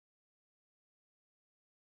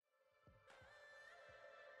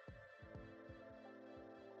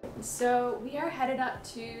So we are headed up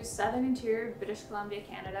to Southern Interior, British Columbia,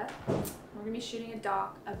 Canada. We're going to be shooting a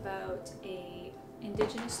doc about a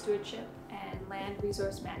Indigenous stewardship and land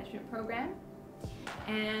resource management program.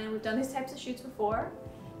 And we've done these types of shoots before,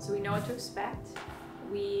 so we know what to expect.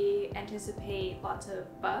 We anticipate lots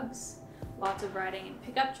of bugs, lots of riding in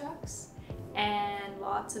pickup trucks, and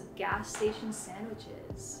lots of gas station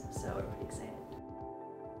sandwiches. So we're pretty excited.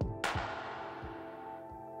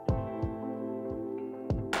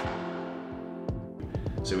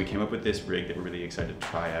 So we came up with this rig that we're really excited to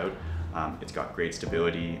try out. It's got great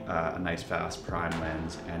stability, a nice fast prime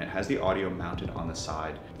lens, and it has the audio mounted on the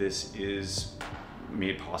side. This is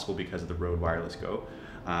made possible because of the Rode Wireless Go.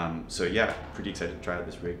 So yeah, pretty excited to try out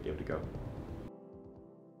this rig, give it a go.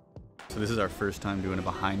 So this is our first time doing a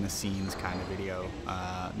behind the scenes kind of video.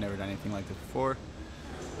 Never done anything like this before.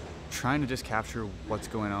 Trying to just capture what's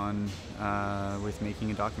going on with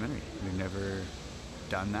making a documentary. We've never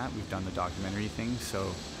done that. We've done the documentary thing,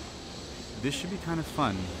 so this should be kind of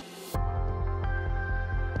fun.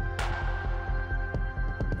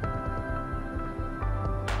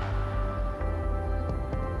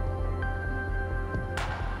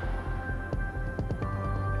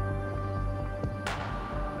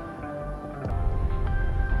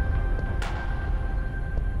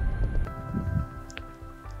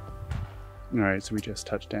 All right, so we just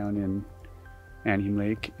touched down in Anahim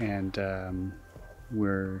Lake, and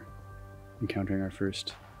we're encountering our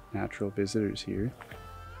first natural visitors here.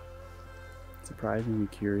 Surprisingly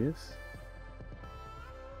curious.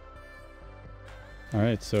 All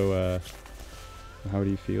right, so how do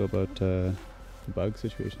you feel about the bug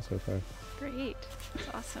situation so far? Great. It's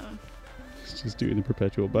awesome. Just doing the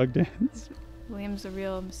perpetual bug dance. William's a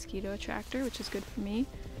real mosquito attractor, which is good for me,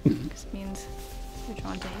 because it means they're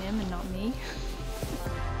drawn to him and not me.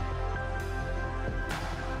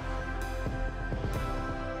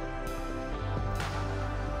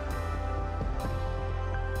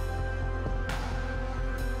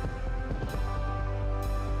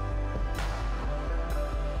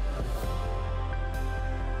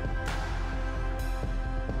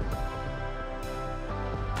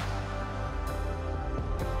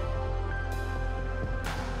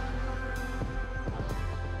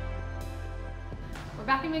 We're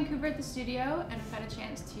back in Vancouver at the studio, and we've had a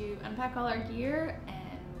chance to unpack all our gear,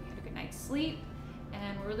 and we had a good night's sleep,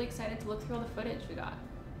 and we're really excited to look through all the footage we got.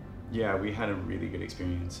 Yeah, we had a really good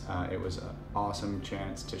experience. It was an awesome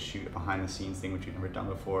chance to shoot a behind the scenes thing, which we've never done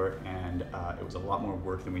before, and it was a lot more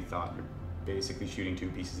work than we thought. We're basically shooting two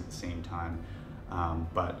pieces at the same time.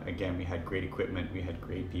 But again, we had great equipment, we had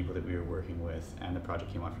great people that we were working with, and the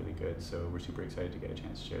project came off really good, so we're super excited to get a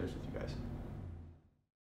chance to share this with you guys.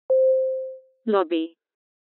 Lobby.